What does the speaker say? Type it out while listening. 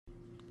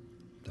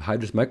The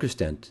Hydrus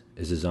Microstent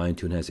is designed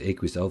to enhance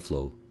aqueous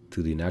outflow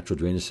through the natural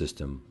drainage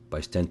system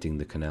by stenting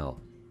the canal.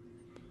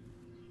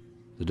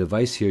 The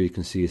device here you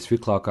can see is 3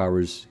 clock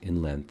hours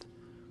in length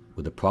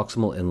with a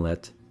proximal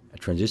inlet, a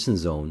transition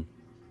zone,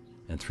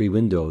 and 3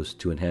 windows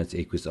to enhance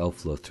aqueous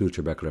outflow through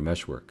trabecular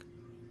meshwork.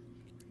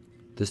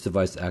 This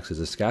device acts as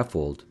a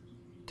scaffold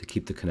to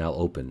keep the canal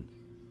open.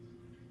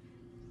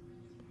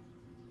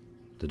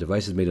 The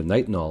device is made of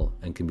nitinol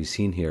and can be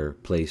seen here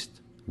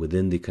placed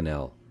within the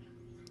canal.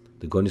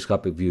 The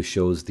gonioscopic view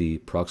shows the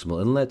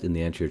proximal inlet in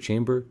the anterior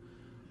chamber,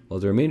 while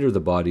the remainder of the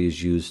body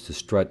is used to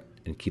strut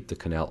and keep the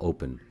canal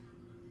open.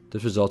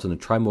 This results in a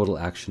trimodal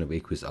action of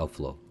aqueous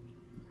outflow.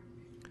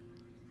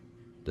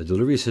 The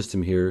delivery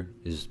system here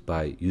is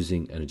by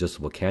using an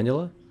adjustable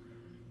cannula,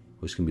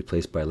 which can be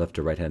placed by a left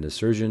or right-handed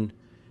surgeon,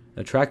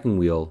 and a tracking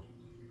wheel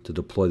to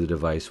deploy the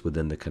device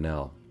within the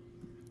canal.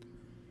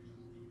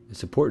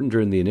 It's important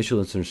during the initial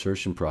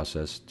insertion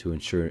process to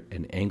ensure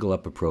an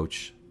angle-up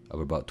approach of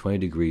about 20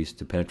 degrees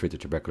to penetrate the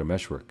trabecular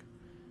meshwork.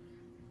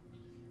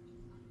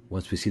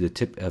 Once we see the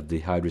tip of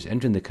the hydrus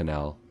entering the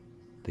canal,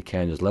 the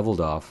cannula is leveled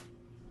off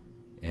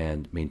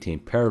and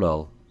maintained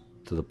parallel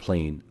to the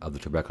plane of the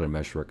trabecular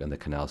meshwork and the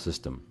canal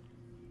system.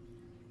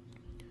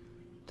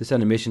 This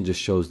animation just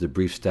shows the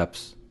brief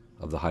steps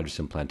of the hydrus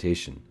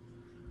implantation.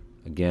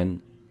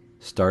 Again,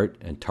 start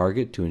and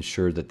target to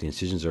ensure that the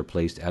incisions are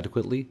placed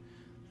adequately.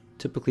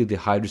 Typically, the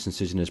hydrus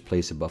incision is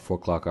placed about 4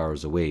 clock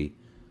hours away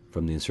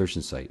from the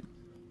insertion site.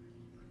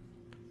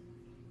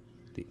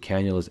 The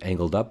cannula is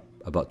angled up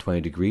about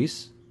 20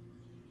 degrees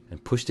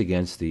and pushed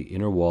against the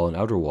inner wall and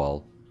outer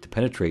wall to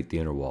penetrate the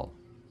inner wall.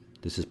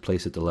 This is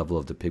placed at the level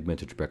of the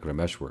pigmented trabecular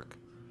meshwork.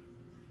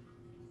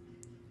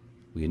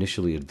 We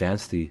initially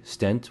advance the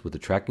stent with the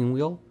tracking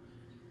wheel,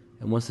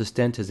 and once the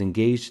stent has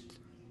engaged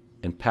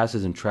and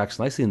passes and tracks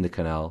nicely in the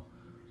canal,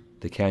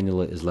 the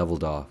cannula is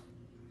leveled off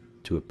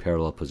to a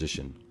parallel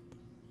position.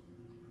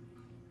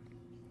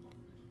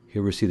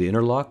 Here we see the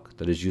interlock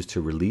that is used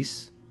to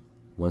release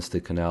once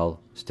the canal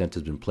stent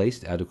has been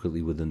placed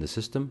adequately within the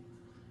system,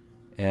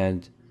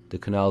 and the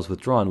canal is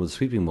withdrawn with a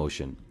sweeping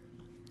motion.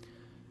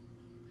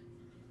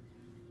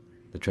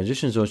 The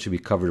transition zone should be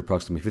covered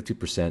approximately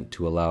 50%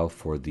 to allow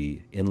for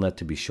the inlet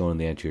to be shown in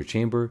the anterior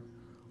chamber,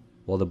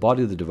 while the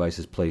body of the device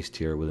is placed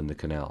here within the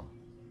canal.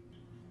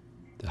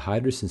 The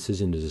hydrus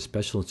incision is a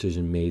special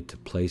incision made to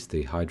place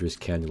the hydrus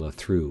cannula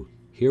through.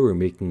 Here we're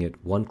making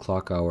it 1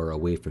 clock hour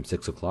away from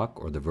 6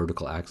 o'clock, or the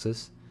vertical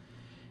axis,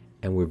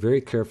 and we're very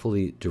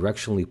carefully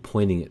directionally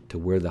pointing it to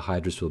where the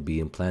hydrus will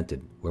be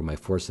implanted, where my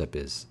forceps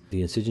is.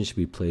 The incision should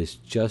be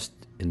placed just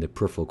in the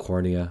peripheral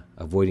cornea,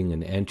 avoiding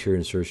an anterior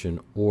insertion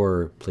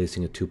or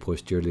placing it too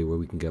posteriorly where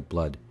we can get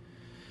blood.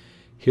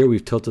 Here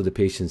we've tilted the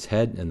patient's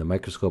head and the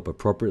microscope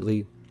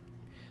appropriately.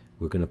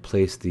 We're going to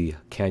place the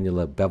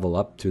cannula bevel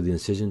up through the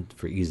incision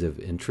for ease of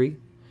entry,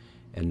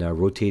 and now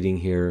rotating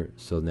here,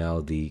 so now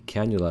the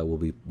cannula will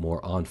be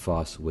more en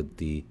face with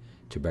the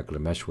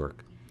trabecular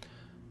meshwork.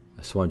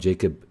 A Swan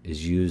Jacob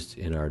is used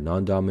in our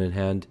non-dominant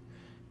hand,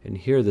 and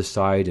here the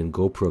side and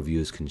GoPro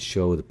views can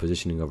show the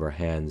positioning of our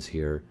hands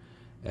here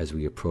as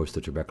we approach the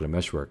trabecular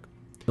meshwork.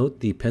 Note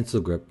the pencil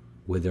grip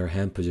with our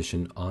hand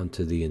position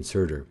onto the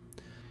inserter.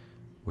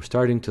 We're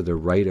starting to the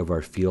right of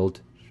our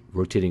field,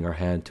 rotating our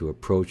hand to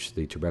approach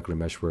the trabecular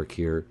meshwork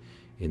here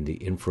in the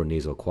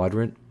infranasal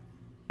quadrant.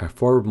 Our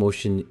forward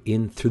motion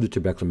in through the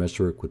trabecular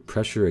meshwork with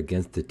pressure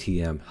against the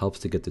TM helps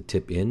to get the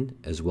tip in,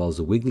 as well as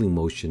the wiggling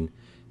motion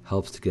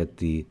helps to get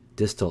the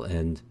distal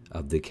end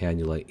of the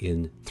cannula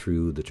in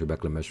through the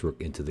trabecular meshwork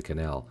into the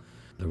canal.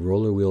 The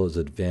roller wheel is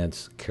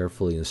advanced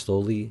carefully and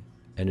slowly,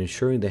 and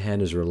ensuring the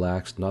hand is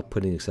relaxed, not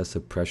putting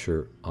excessive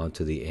pressure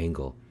onto the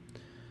angle.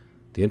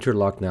 The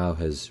interlock now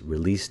has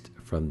released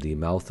from the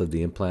mouth of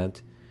the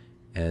implant,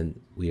 and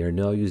we are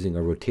now using a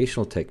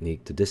rotational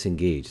technique to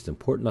disengage. It's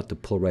important not to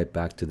pull right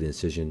back to the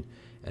incision,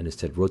 and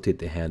instead rotate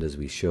the hand as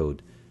we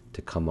showed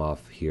to come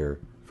off here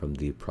from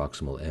the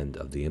proximal end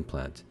of the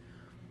implant.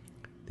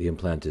 The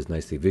implant is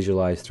nicely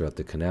visualized throughout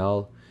the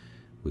canal.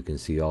 We can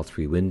see all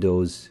 3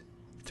 windows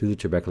through the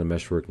trabecular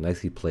meshwork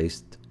nicely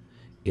placed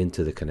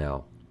into the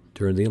canal.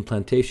 During the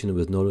implantation, it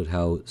was noted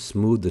how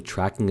smooth the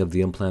tracking of the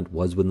implant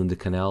was within the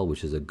canal,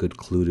 which is a good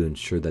clue to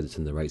ensure that it's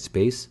in the right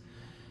space.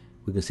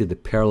 We can see the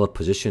parallel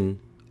position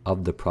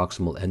of the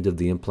proximal end of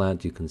the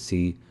implant. You can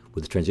see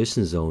with the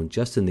transition zone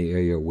just in the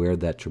area where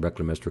that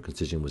trabecular meshwork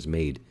incision was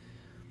made.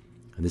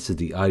 And this is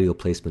the ideal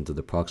placement of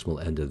the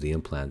proximal end of the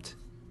implant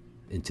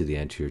into the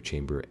anterior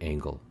chamber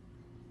angle.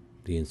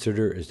 The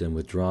inserter is then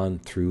withdrawn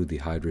through the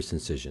hydrus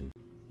incision.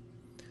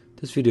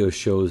 This video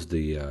shows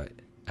the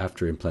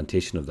after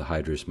implantation of the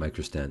Hydrus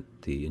Microstent,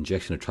 the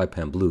injection of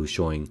trypan blue,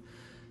 showing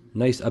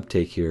nice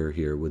uptake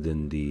here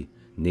within the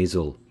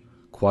nasal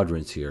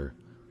quadrants here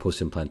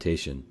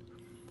post-implantation.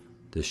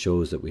 This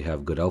shows that we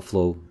have good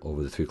outflow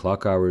over the 3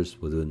 clock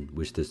hours within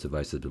which this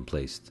device has been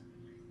placed.